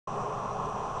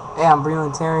Hey, I'm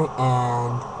Terry,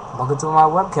 and welcome to my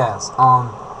webcast.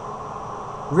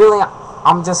 Really,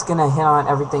 I'm just gonna hit on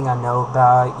everything I know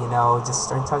about, just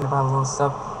start talking about a little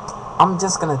stuff. I'm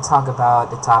just gonna talk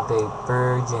about the topic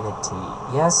virginity.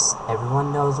 Yes,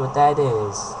 everyone knows what that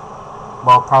is.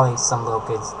 Well, probably some little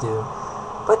kids do,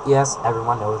 but yes,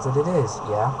 everyone knows what it is.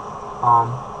 Yeah.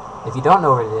 If you don't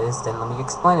know what it is, then let me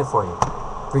explain it for you.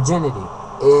 Virginity.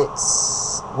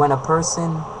 It's when a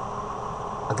person,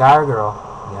 a guy or girl,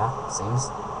 yeah, same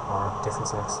or different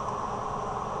sex,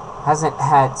 hasn't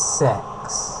had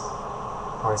sex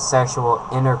or sexual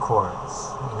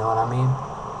intercourse. You know what I mean?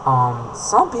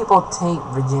 Some people take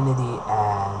virginity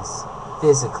as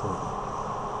physically.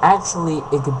 Actually,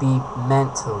 it could be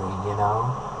mentally.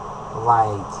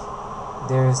 Like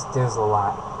there's a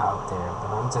lot out there,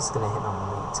 but I'm just gonna hit on the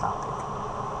main topic.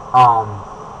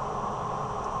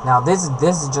 Now this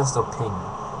is just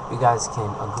opinion. You guys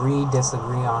can agree,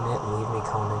 disagree on it, leave me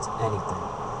comments, anything.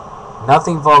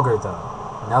 Nothing vulgar though.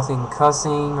 Nothing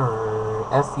cussing or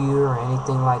F you or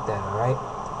anything like that, alright?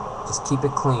 Just keep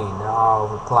it clean and I'll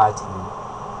reply to you.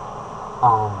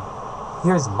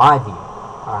 Here's my view,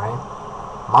 alright?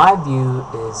 My view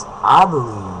is I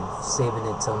believe saving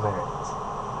it till marriage.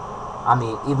 I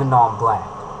mean, even though I'm black.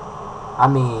 I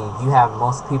mean, you have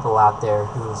most people out there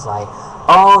who's like,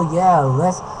 oh yeah,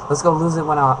 let's go lose it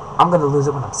when I'm gonna lose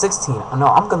it when I'm 16. No,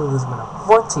 I'm gonna lose it when I'm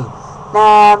 14.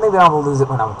 Nah, maybe I'm gonna lose it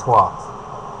when I'm 12.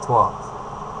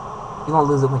 You're gonna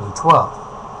lose it when you're 12.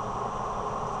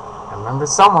 I remember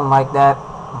someone like that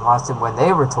lost it when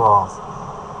they were 12.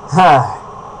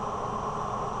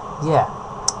 Yeah.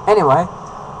 Anyway,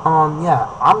 yeah,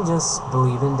 I'm just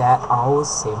believing that I will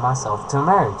save myself to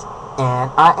marriage, and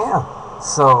I am.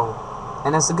 So,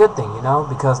 and it's a good thing,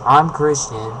 because I'm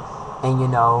Christian,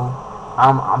 and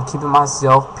I'm keeping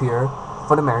myself pure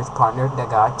for the marriage partner that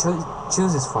God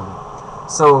chooses for me.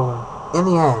 So, in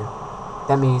the end,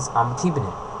 that means I'm keeping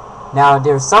it. Now,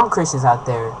 there's some Christians out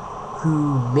there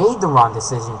who made the wrong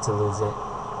decision to lose it,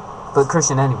 but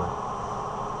Christian anyway.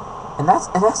 And that's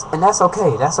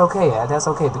okay. That's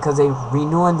okay because they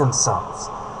renewing themselves.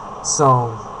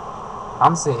 So,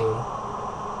 I'm saying,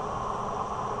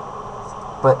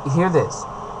 but hear this.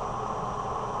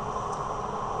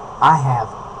 I have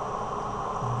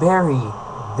very,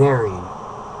 very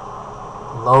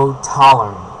low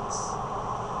tolerance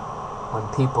when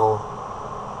people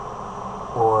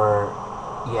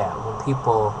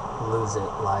lose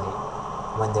it, like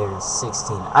when they're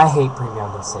 16. I hate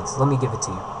premarital sex. Let me give it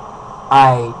to you.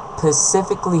 I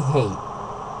specifically hate,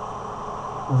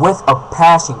 with a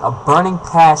passion, a burning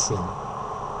passion,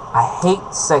 I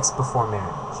hate sex before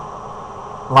marriage.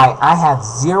 Like, I have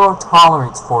zero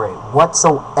tolerance for it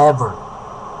whatsoever.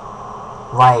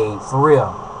 Like, for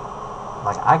real.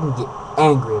 Like, I can get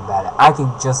angry about it. I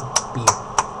can just be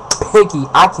picky.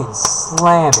 I can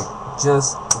slam it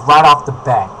just right off the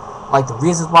bat. Like, the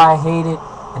reasons why I hate it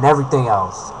and everything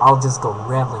else. I'll just go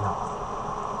rambling off.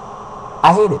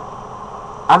 I hate it.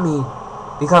 I mean,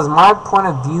 because my point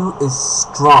of view is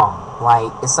strong.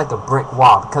 Like, it's like a brick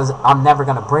wall. Because I'm never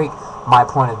going to break my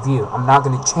point of view. I'm not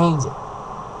going to change it.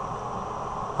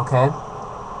 Okay?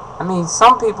 I mean,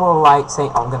 some people like say,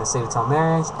 oh, I'm going to save it till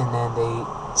marriage, and then they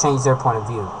change their point of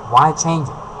view. Why change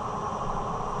it?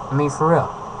 I mean, for real.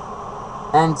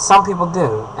 And some people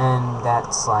do, and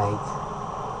that's like,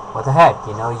 what the heck,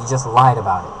 you just lied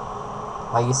about it.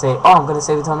 Like, you say, oh, I'm going to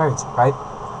save it till marriage, right?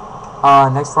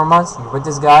 Next 4 months, you're with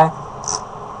this guy,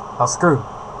 I'll screw.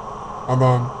 And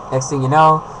then, next thing you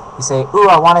know, you say, ooh,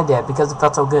 I wanted that because it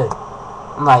felt so good.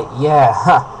 I'm like, yeah,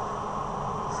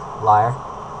 liar.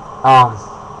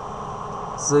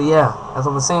 So yeah, as I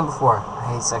was saying before,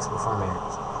 I hate sex before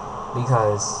marriage.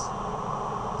 Because,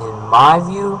 in my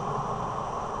view,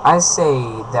 I say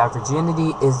that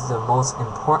virginity is the most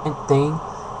important thing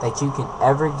that you can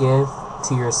ever give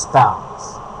to your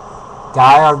spouse.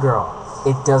 Guy or girl,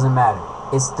 it doesn't matter.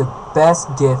 It's the best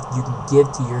gift you can give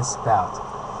to your spouse.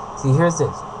 See, here's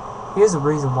this. Here's the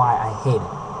reason why I hate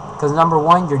it. Because number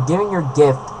one, you're giving your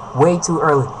gift way too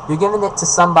early. You're giving it to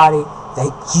somebody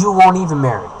that you won't even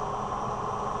marry.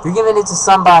 You're giving it to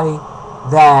somebody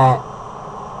that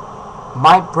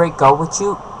might break up with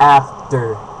you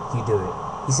after you do it.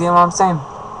 You see what I'm saying?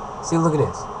 See, look at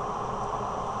this.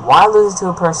 Why lose it to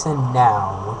a person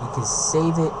now when you can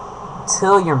save it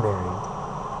till you're married,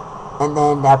 and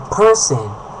then that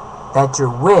person that you're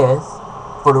with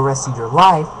for the rest of your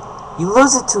life, you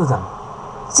lose it to them.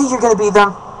 See, you're going to be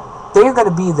them. They're going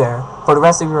to be there for the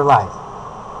rest of your life.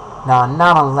 Now,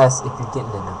 not unless if you're getting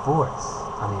a divorce,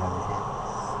 on the other hand.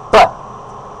 But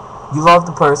you love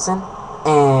the person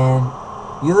and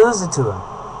you lose it to him.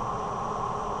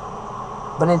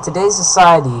 But in today's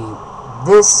society,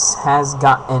 this has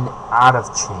gotten out of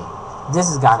change. This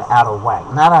has gotten out of whack.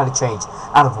 Not out of change,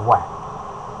 out of whack.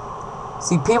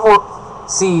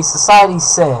 Society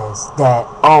says that,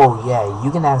 oh yeah, you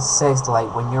can have sex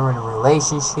like when you're in a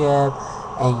relationship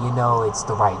and you know it's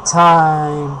the right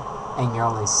time and you're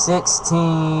only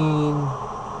 16.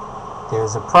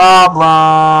 There's a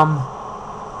problem.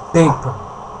 Big problem.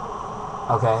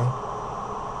 Okay?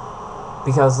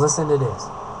 Because listen to this.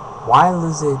 Why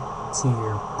lose it to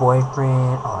your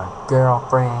boyfriend or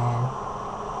girlfriend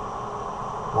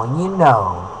when you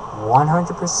know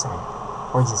 100%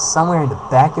 or just somewhere in the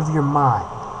back of your mind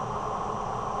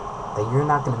that you're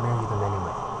not going to marry them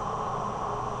anyway?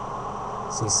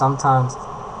 See, sometimes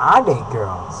I date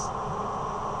girls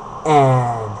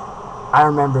and I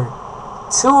remember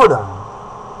 2 of them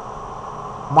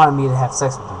wanted me to have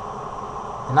sex with them,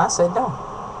 and I said no.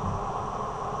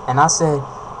 And I said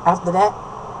after that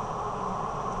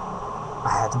I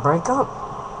had to break up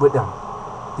with them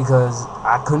because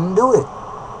I couldn't do it.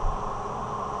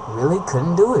 Really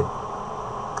couldn't do it.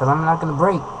 Because I'm not going to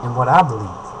break in what I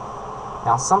believe.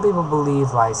 Now, some people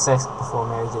believe, like, sex before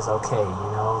marriage is okay, you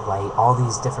know? Like, all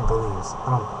these different beliefs.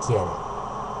 I don't get it.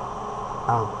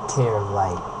 I don't care,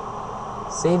 like,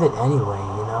 save it anyway,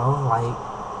 you know? Like,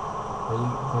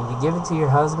 when you give it to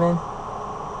your husband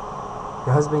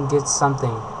gets something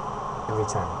in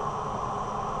return.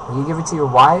 When you give it to your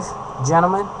wife,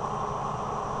 gentlemen,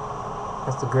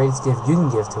 that's the greatest gift you can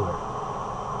give to her.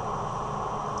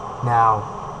 Now,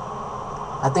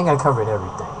 I think I covered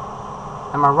everything.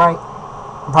 Am I right?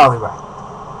 I'm probably right.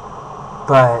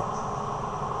 But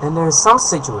then there's some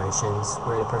situations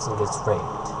where the person gets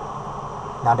raped.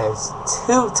 Now there's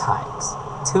two types.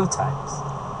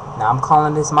 Now I'm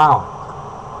calling this my own.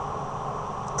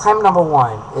 Type number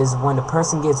 1 is when the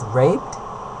person gets raped,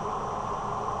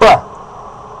 but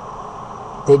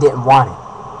they didn't want it.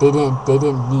 They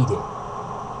didn't need it.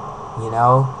 You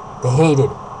know? They hated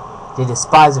it. They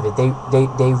despise of it. They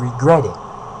regret it.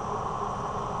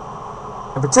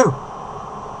 Number 2,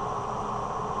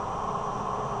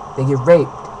 they get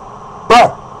raped,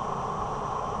 but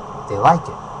they like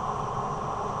it.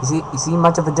 You see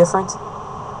much of a difference?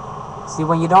 See,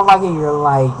 when you don't like it, you're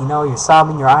like, you know, you're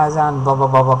sobbing your eyes out and blah blah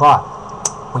blah blah blah.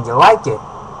 When you like it,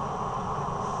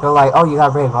 you're like, oh, you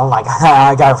got raped. I'm like,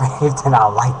 I got raped and I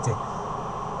liked it.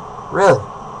 Really?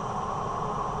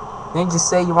 Didn't you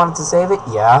say you wanted to save it?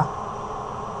 Yeah.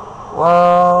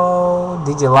 Well,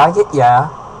 did you like it? Yeah.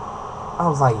 I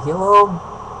was like, hello.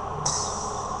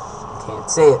 Can't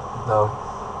say it though,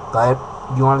 but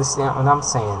you understand what I'm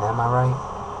saying? Am I right?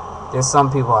 There's some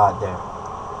people out there.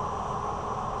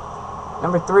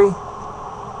 Number 3,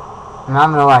 and I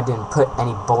know I didn't put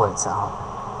any bullets out,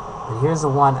 but here's the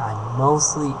one I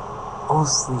mostly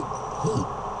hate.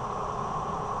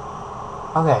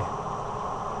 Okay,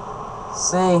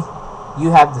 say you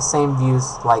have the same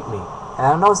views like me, and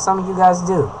I know some of you guys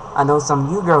do. I know some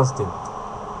of you girls do.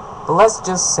 But let's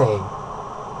just say,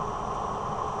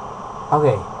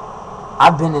 okay,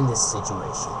 I've been in this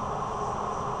situation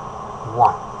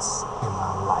once in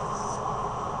my life.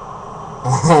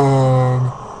 And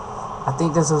I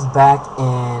think this was back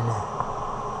in,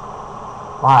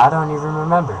 wow, I don't even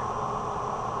remember.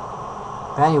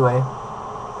 But anyway,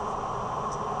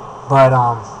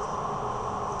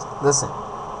 listen.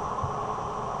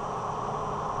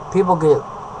 People get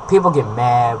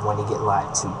mad when they get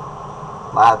lied to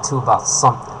about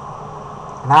something.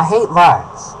 And I hate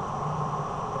liars.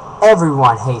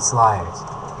 Everyone hates liars.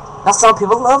 Now some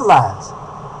people love liars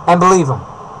and believe them.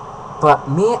 But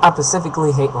me, I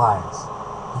specifically hate liars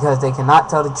because they cannot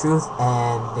tell the truth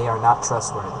and they are not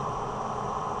trustworthy.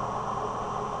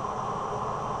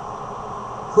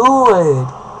 Who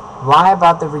would lie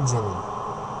about their virginity?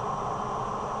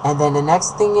 And then the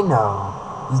next thing you know,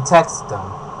 you text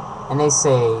them and they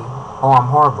say, oh, I'm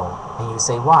horrible. And you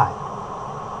say, why?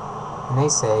 And they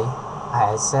say,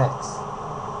 I had sex.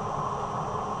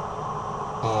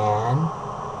 And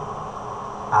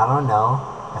I don't know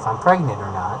if I'm pregnant or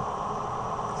not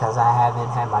because I haven't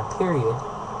had my period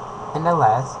in the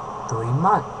last 3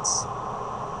 months.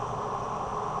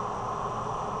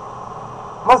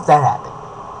 What if that happened?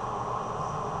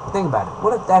 Think about it.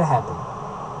 What if that happened?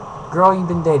 Girl you've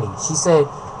been dating, she said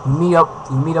you meet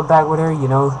up back with her, you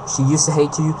know, she used to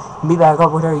hate you, you meet back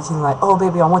up with her, and she's like, oh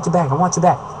baby, I want you back.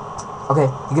 Okay,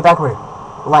 you get back with her.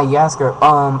 Like, you ask her,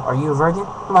 are you a virgin?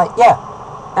 I'm like, yeah.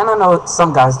 And I know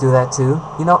some guys do that too.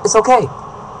 You know, it's okay.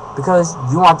 Because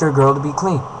you want your girl to be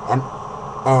clean. And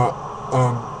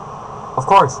of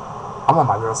course, I want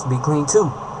my girls to be clean too.